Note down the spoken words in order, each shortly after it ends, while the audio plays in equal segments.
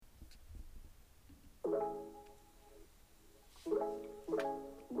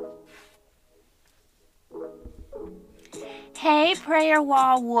Hey, Prayer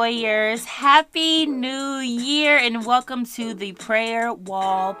Wall Warriors. Happy New Year and welcome to the Prayer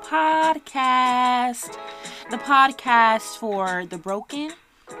Wall Podcast. The podcast for the broken,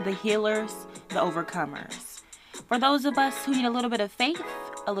 the healers, the overcomers. For those of us who need a little bit of faith,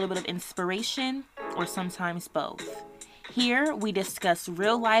 a little bit of inspiration, or sometimes both. Here, we discuss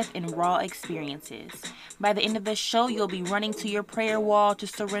real life and raw experiences. By the end of the show, you'll be running to your prayer wall to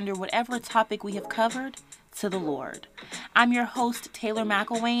surrender whatever topic we have covered to the Lord. I'm your host, Taylor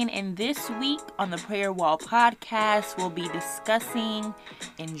McElwain, and this week on the Prayer Wall Podcast, we'll be discussing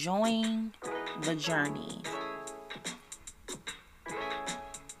enjoying the journey.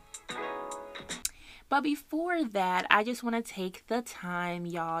 But before that, I just want to take the time,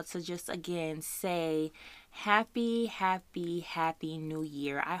 y'all, to just again say happy New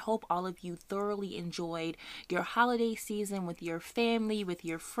Year. I hope all of you thoroughly enjoyed your holiday season with your family, with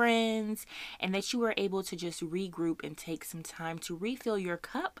your friends, and that you were able to just regroup and take some time to refill your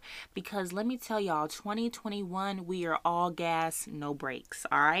cup because let me tell y'all, 2021, we are all gas, no brakes,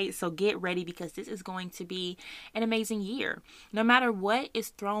 all right? So get ready because this is going to be an amazing year. No matter what is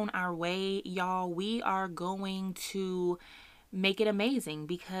thrown our way, y'all, we are going to make it amazing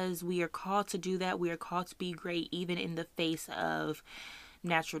because we are called to do that. We are called to be great even in the face of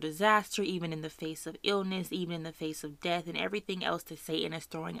natural disaster, even in the face of illness, even in the face of death and everything else that Satan is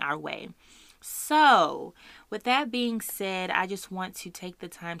throwing our way. So, with that being said, I just want to take the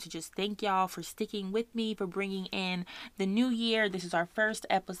time to just thank y'all for sticking with me, for bringing in the new year. This is our first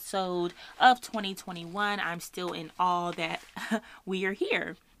episode of 2021. I'm still in awe that we are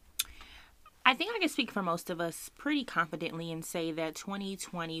here. I think I can speak for most of us pretty confidently and say that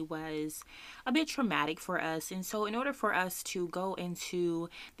 2020 was a bit traumatic for us. And so in order for us to go into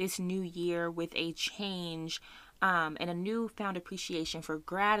this new year with a change and a newfound appreciation for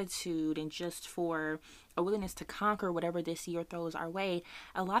gratitude and just for a willingness to conquer whatever this year throws our way,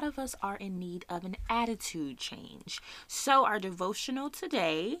 a lot of us are in need of an attitude change. So our devotional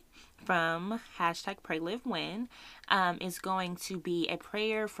today from hashtag Pray Live Win is going to be a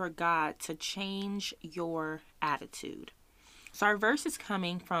prayer for God to change your attitude. So our verse is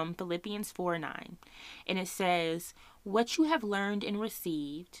coming from Philippians 4:9, and it says, "What you have learned and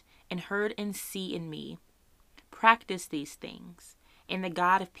received and heard and see in me, practice these things, and the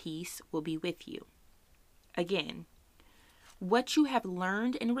God of peace will be with you." Again, what you have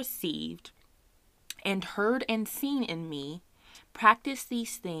learned and received and heard and seen in me, practice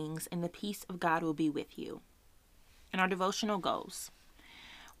these things, and the peace of God will be with you. And our devotional goes,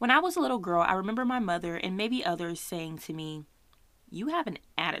 when I was a little girl, I remember my mother and maybe others saying to me, "You have an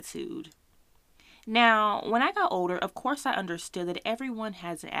attitude." Now, when I got older, of course I understood that everyone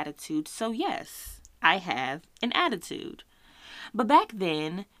has an attitude, so yes, I have an attitude. But back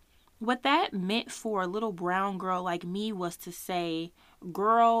then, what that meant for a little brown girl like me was to say,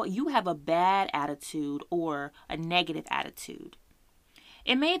 "Girl, you have a bad attitude," or a negative attitude.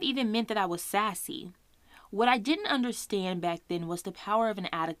 It may have even meant that I was sassy. What I didn't understand back then was the power of an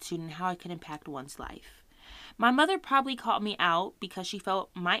attitude and how it can impact one's life. My mother probably called me out because she felt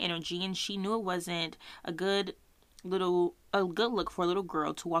my energy and she knew it wasn't a good look for a little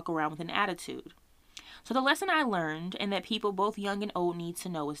girl to walk around with an attitude. So the lesson I learned, and that people both young and old need to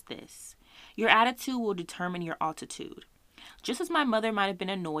know, is this: your attitude will determine your altitude. Just as my mother might have been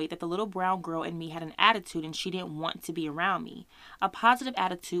annoyed that the little brown girl in me had an attitude and she didn't want to be around me, a positive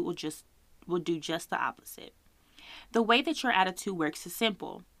attitude will do just the opposite. The way that your attitude works is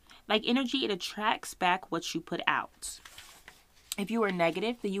simple. Like energy, it attracts back what you put out. If you are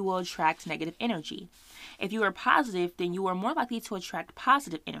negative, then you will attract negative energy. If you are positive, then you are more likely to attract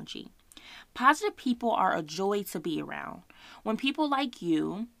positive energy. Positive people are a joy to be around. When people like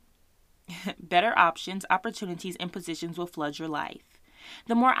you, better options, opportunities, and positions will flood your life.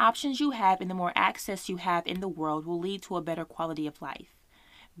 The more options you have and the more access you have in the world will lead to a better quality of life.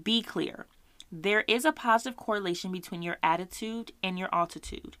 Be clear. There is a positive correlation between your attitude and your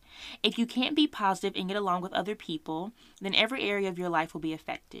altitude. If you can't be positive and get along with other people, then every area of your life will be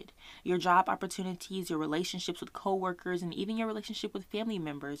affected. Your job opportunities, your relationships with coworkers, and even your relationship with family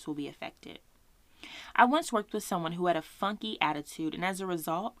members will be affected. I once worked with someone who had a funky attitude, and as a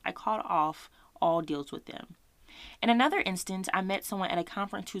result, I called off all deals with them. In another instance, I met someone at a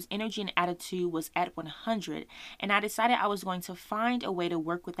conference whose energy and attitude was at 100, and I decided I was going to find a way to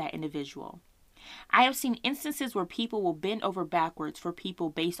work with that individual. I have seen instances where people will bend over backwards for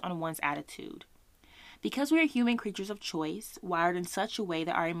people based on one's attitude. Because we are human creatures of choice, wired in such a way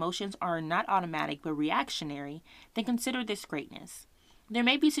that our emotions are not automatic but reactionary, then consider this greatness. There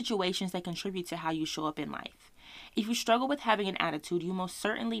may be situations that contribute to how you show up in life. If you struggle with having an attitude, you most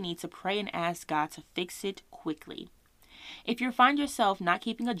certainly need to pray and ask God to fix it quickly. If you find yourself not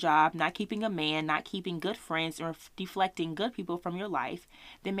keeping a job, not keeping a man, not keeping good friends, or deflecting good people from your life,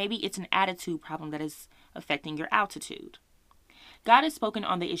 then maybe it's an attitude problem that is affecting your altitude. God has spoken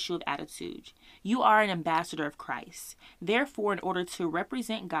on the issue of attitude. You are an ambassador of Christ. Therefore, in order to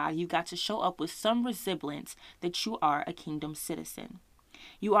represent God, you've got to show up with some resemblance that you are a kingdom citizen.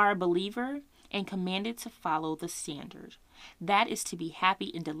 You are a believer and commanded to follow the standard. That is to be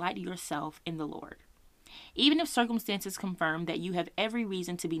happy and delight yourself in the Lord. Even if circumstances confirm that you have every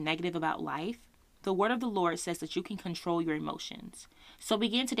reason to be negative about life, the word of the Lord says that you can control your emotions. So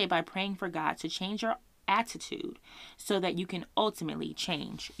begin today by praying for God to change your attitude so that you can ultimately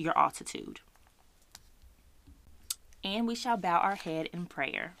change your altitude. And we shall bow our head in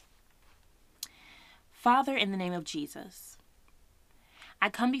prayer. Father, in the name of Jesus, I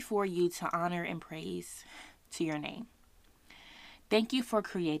come before you to honor and praise to your name. Thank you for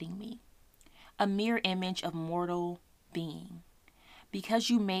creating me, a mere image of mortal being. Because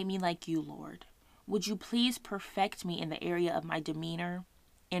you made me like you, Lord, would you please perfect me in the area of my demeanor,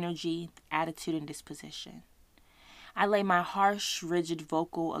 energy, attitude, and disposition? I lay my harsh, rigid,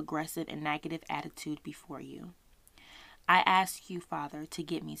 vocal, aggressive, and negative attitude before you. I ask you, Father, to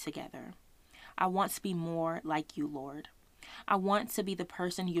get me together. I want to be more like you, Lord. I want to be the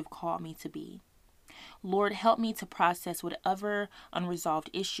person you've called me to be. Lord, help me to process whatever unresolved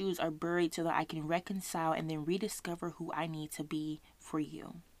issues are buried so that I can reconcile and then rediscover who I need to be for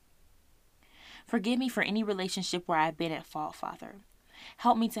you. Forgive me for any relationship where I've been at fault, Father.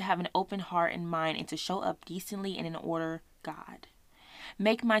 Help me to have an open heart and mind and to show up decently and in order, God.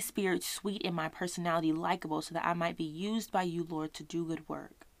 Make my spirit sweet and my personality likable so that I might be used by you, Lord, to do good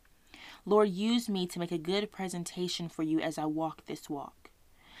work. Lord, use me to make a good presentation for you as I walk this walk.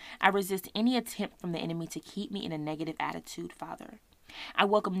 I resist any attempt from the enemy to keep me in a negative attitude, Father. I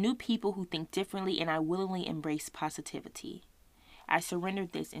welcome new people who think differently, and I willingly embrace positivity. I surrender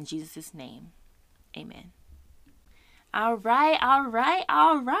this in Jesus' name. Amen. All right.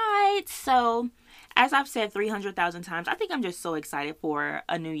 So, as I've said 300,000 times, I think I'm just so excited for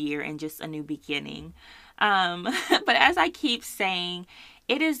a new year and just a new beginning. But as I keep saying,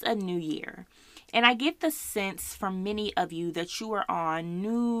 it is a new year. And I get the sense from many of you that you are on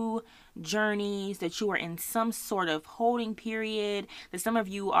new journeys, that you are in some sort of holding period, that some of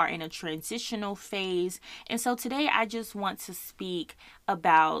you are in a transitional phase. And so today I just want to speak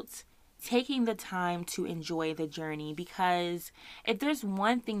about taking the time to enjoy the journey, because if there's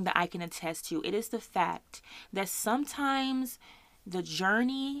one thing that I can attest to, it is the fact that sometimes the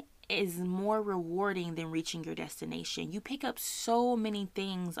journey is more rewarding than reaching your destination. You pick up so many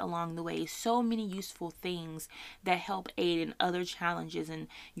things along the way, so many useful things that help aid in other challenges in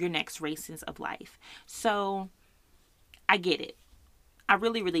your next races of life. So I get it. I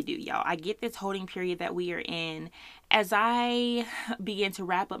really, really do, y'all. I get this holding period that we are in. As I begin to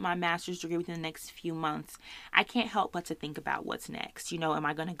wrap up my master's degree within the next few months, I can't help but to think about what's next. You know, am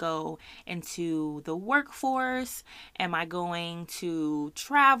I going to go into the workforce? Am I going to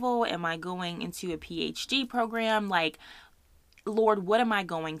travel? Am I going into a PhD program? Like, Lord, what am I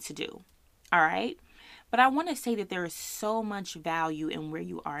going to do? All right. But I want to say that there is so much value in where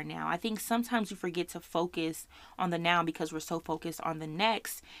you are now. I think sometimes we forget to focus on the now because we're so focused on the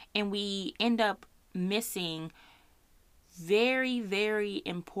next, and we end up missing very, very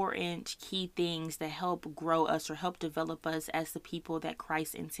important key things that help grow us or help develop us as the people that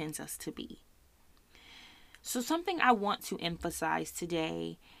Christ intends us to be. So something I want to emphasize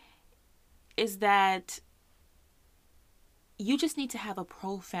today is that you just need to have a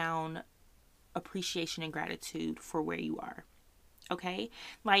profound appreciation and gratitude for where you are. Okay?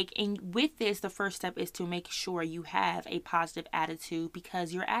 Like, and with this, the first step is to make sure you have a positive attitude,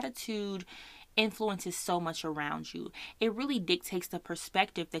 because your attitude influences so much around you. It really dictates the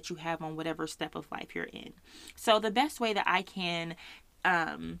perspective that you have on whatever step of life you're in. So the best way that I can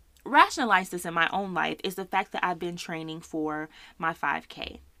rationalize this in my own life is the fact that I've been training for my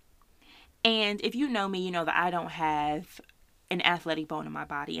 5K. And if you know me, you know that I don't have an athletic bone in my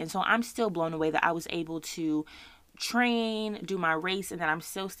body. And so I'm still blown away that I was able to train, do my race, and that I'm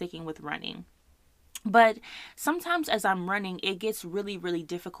still sticking with running. But sometimes as I'm running, it gets really, really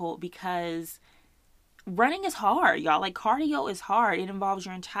difficult because running is hard, y'all. Like, cardio is hard. It involves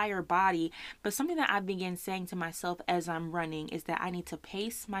your entire body. But something that I begin saying to myself as I'm running is that I need to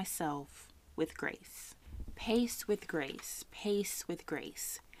pace myself with grace. Pace with grace. Pace with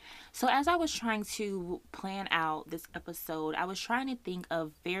grace. So as I was trying to plan out this episode, I was trying to think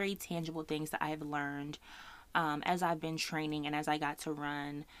of very tangible things that I have learned as I've been training and as I got to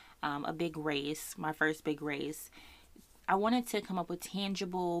run a big race, my first big race. I wanted to come up with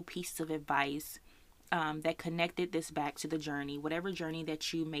tangible pieces of advice that connected this back to the journey, whatever journey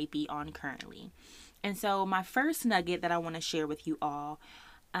that you may be on currently. And so, my first nugget that I want to share with you all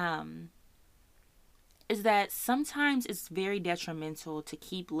is that sometimes it's very detrimental to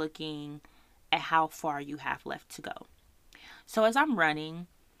keep looking at how far you have left to go. So, as I'm running,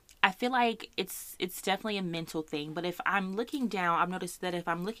 I feel like it's definitely a mental thing, but if I'm looking down, I've noticed that if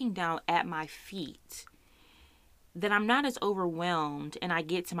I'm looking down at my feet, then I'm not as overwhelmed and I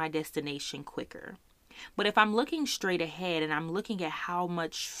get to my destination quicker. But if I'm looking straight ahead and I'm looking at how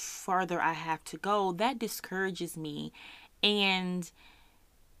much farther I have to go, that discourages me and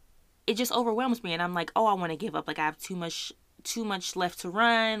it just overwhelms me and I'm like, "Oh, I want to give up. Like I have too much left to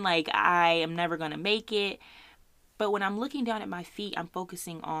run. Like I am never going to make it." But when I'm looking down at my feet, I'm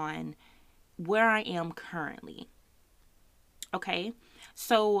focusing on where I am currently. Okay?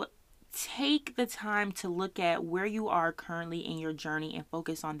 So take the time to look at where you are currently in your journey and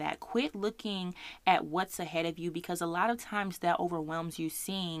focus on that. Quit looking at what's ahead of you because a lot of times that overwhelms you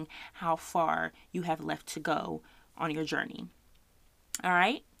seeing how far you have left to go on your journey. All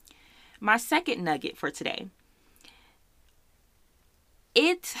right? My second nugget for today.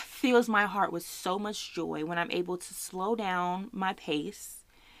 It fills my heart with so much joy when I'm able to slow down my pace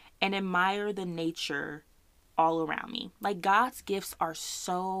and admire the nature all around me. Like God's gifts are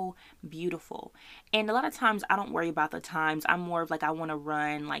so beautiful. And a lot of times I don't worry about the times. I'm more of like I want to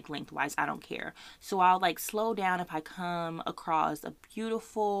run like lengthwise. I don't care. So I'll like slow down if I come across a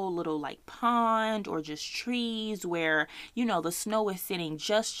beautiful little like pond or just trees where, the snow is sitting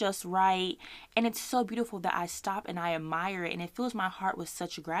just right. And it's so beautiful that I stop and I admire it and it fills my heart with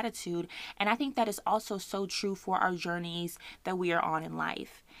such gratitude. And I think that is also so true for our journeys that we are on in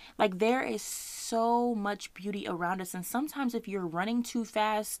life. Like there is so much beauty around us. And sometimes if you're running too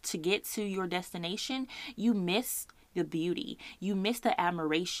fast to get to your destination, you miss the beauty. You miss the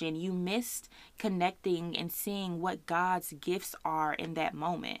admiration. You miss connecting and seeing what God's gifts are in that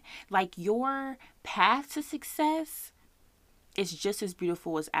moment. Like your path to success is just as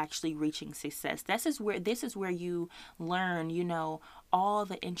beautiful as actually reaching success. This is where you learn, all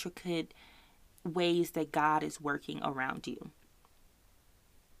the intricate ways that God is working around you.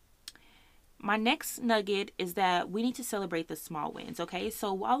 My next nugget is that we need to celebrate the small wins, okay?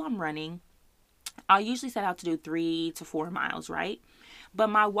 So while I'm running, I'll usually set out to do 3 to 4 miles, right?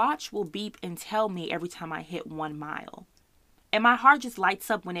 But my watch will beep and tell me every time I hit 1 mile. And my heart just lights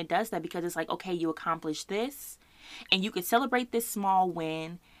up when it does that because it's like, okay, you accomplished this and you can celebrate this small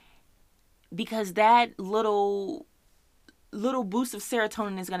win because that little boost of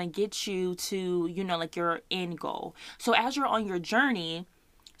serotonin is going to get you to, like your end goal. So as you're on your journey,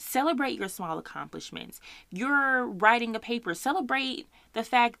 celebrate your small accomplishments. You're writing a paper. Celebrate the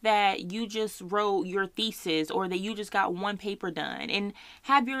fact that you just wrote your thesis or that you just got one paper done and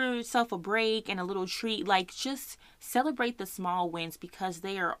have yourself a break and a little treat. Like just celebrate the small wins because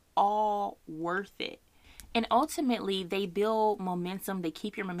they are all worth it. And ultimately, they build momentum. They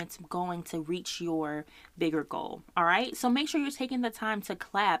keep your momentum going to reach your bigger goal. All right. So make sure you're taking the time to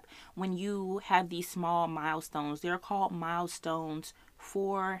clap when you have these small milestones. They're called milestones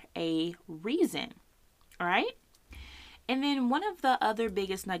for a reason. All right. And then one of the other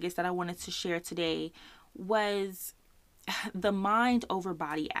biggest nuggets that I wanted to share today was the mind over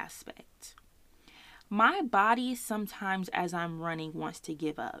body aspect. My body sometimes as I'm running wants to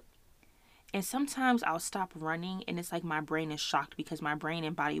give up. And sometimes I'll stop running and it's like my brain is shocked because my brain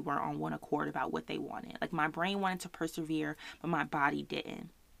and body were on one accord about what they wanted. Like my brain wanted to persevere, but my body didn't.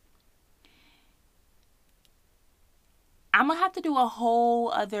 I'm going to have to do a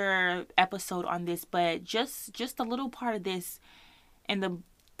whole other episode on this, but just a little part of this and the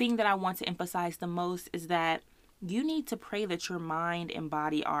thing that I want to emphasize the most is that you need to pray that your mind and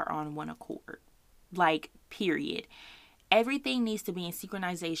body are on one accord. Like, period. Everything needs to be in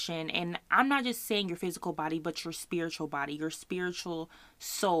synchronization. And I'm not just saying your physical body, but your spiritual body, your spiritual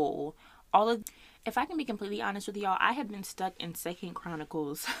soul. If I can be completely honest with y'all, I have been stuck in 2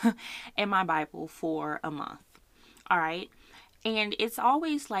 Chronicles in my Bible for a month. All right. And it's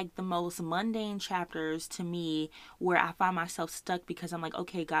always like the most mundane chapters to me where I find myself stuck because I'm like,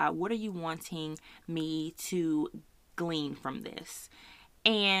 okay, God, what are you wanting me to glean from this?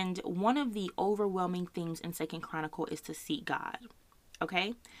 And one of the overwhelming themes in 2 Chronicle is to seek God.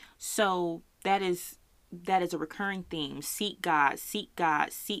 Okay? So that is a recurring theme. Seek God, seek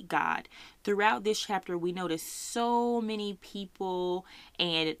God, seek God. Throughout this chapter, we notice so many people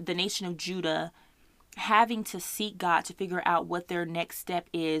and the nation of Judah having to seek God to figure out what their next step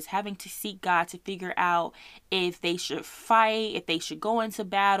is, having to seek God to figure out if they should fight, if they should go into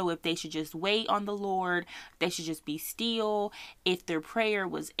battle, if they should just wait on the Lord, if they should just be still, if their prayer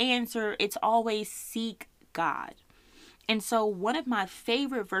was answered. It's always seek God. And so one of my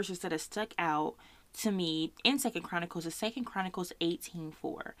favorite verses that has stuck out to me in Second Chronicles is Second Chronicles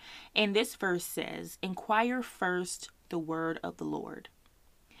 18:4. And this verse says, "Inquire first the word of the Lord.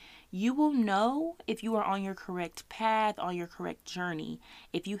 You will know if you are on your correct path, on your correct journey,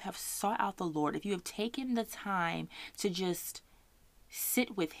 if you have sought out the Lord, if you have taken the time to just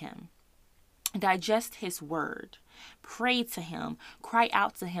sit with Him, digest His word, pray to Him, cry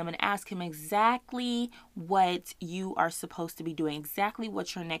out to Him, and ask Him exactly what you are supposed to be doing, exactly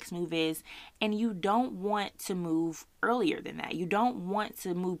what your next move is. And you don't want to move earlier than that. You don't want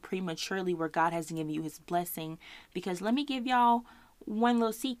to move prematurely where God hasn't given you His blessing. Because let me give y'all one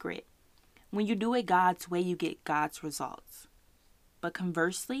little secret. When you do it God's way, you get God's results. But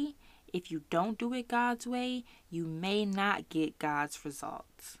conversely, if you don't do it God's way, you may not get God's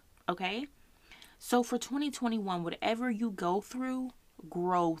results. Okay? So for 2021, whatever you go through,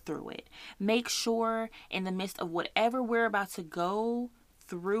 grow through it. Make sure in the midst of whatever we're about to go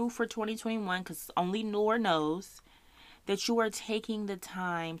through for 2021, because only Lord knows, that you are taking the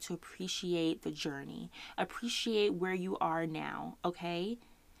time to appreciate the journey. Appreciate where you are now, okay?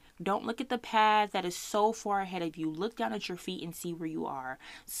 Don't look at the path that is so far ahead of you. Look down at your feet and see where you are.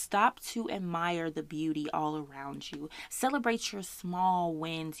 Stop to admire the beauty all around you. Celebrate your small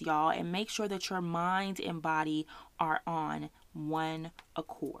wins, y'all, and make sure that your mind and body are on one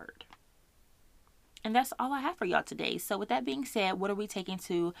accord. And that's all I have for y'all today. So with that being said, what are we taking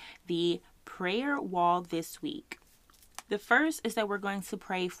to the prayer wall this week? The first is that we're going to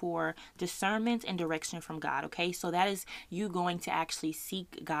pray for discernment and direction from God, okay? So that is you going to actually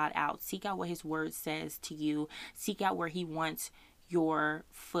seek God out. Seek out what His word says to you. Seek out where He wants your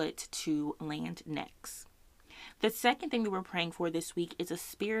foot to land next. The second thing that we're praying for this week is a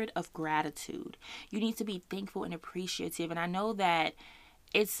spirit of gratitude. You need to be thankful and appreciative. And I know that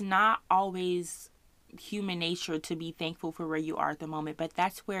it's not always human nature to be thankful for where you are at the moment, but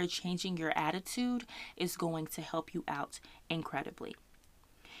that's where changing your attitude is going to help you out incredibly.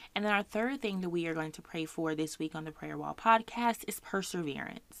 And then our third thing that we are going to pray for this week on the Prayer Wall podcast is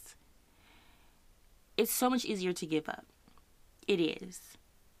perseverance. It's so much easier to give up. It is.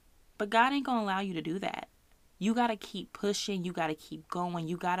 But God ain't gonna allow you to do that. You got to keep pushing. You got to keep going.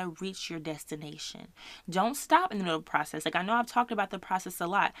 You got to reach your destination. Don't stop in the middle of the process. Like, I know I've talked about the process a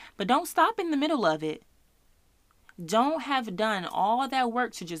lot, but don't stop in the middle of it. Don't have done all that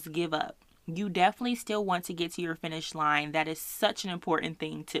work to just give up. You definitely still want to get to your finish line. That is such an important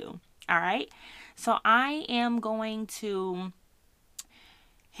thing too. All right. So I am going to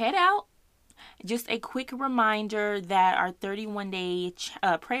head out. Just a quick reminder that our 31-day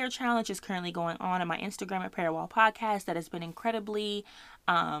prayer challenge is currently going on my Instagram at Prayer Wall Podcast. That has been incredibly,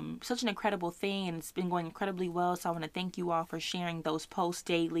 such an incredible thing, and it's been going incredibly well. So I want to thank you all for sharing those posts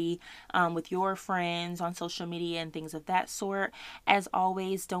daily with your friends on social media and things of that sort. As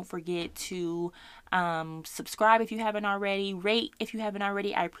always, don't forget to subscribe if you haven't already, rate if you haven't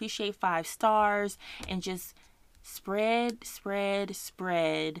already. I appreciate 5 stars, and just spread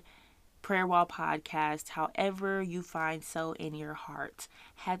Prayer Wall Podcast, however you find so in your heart.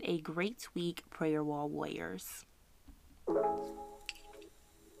 Have a great week, Prayer Wall Warriors.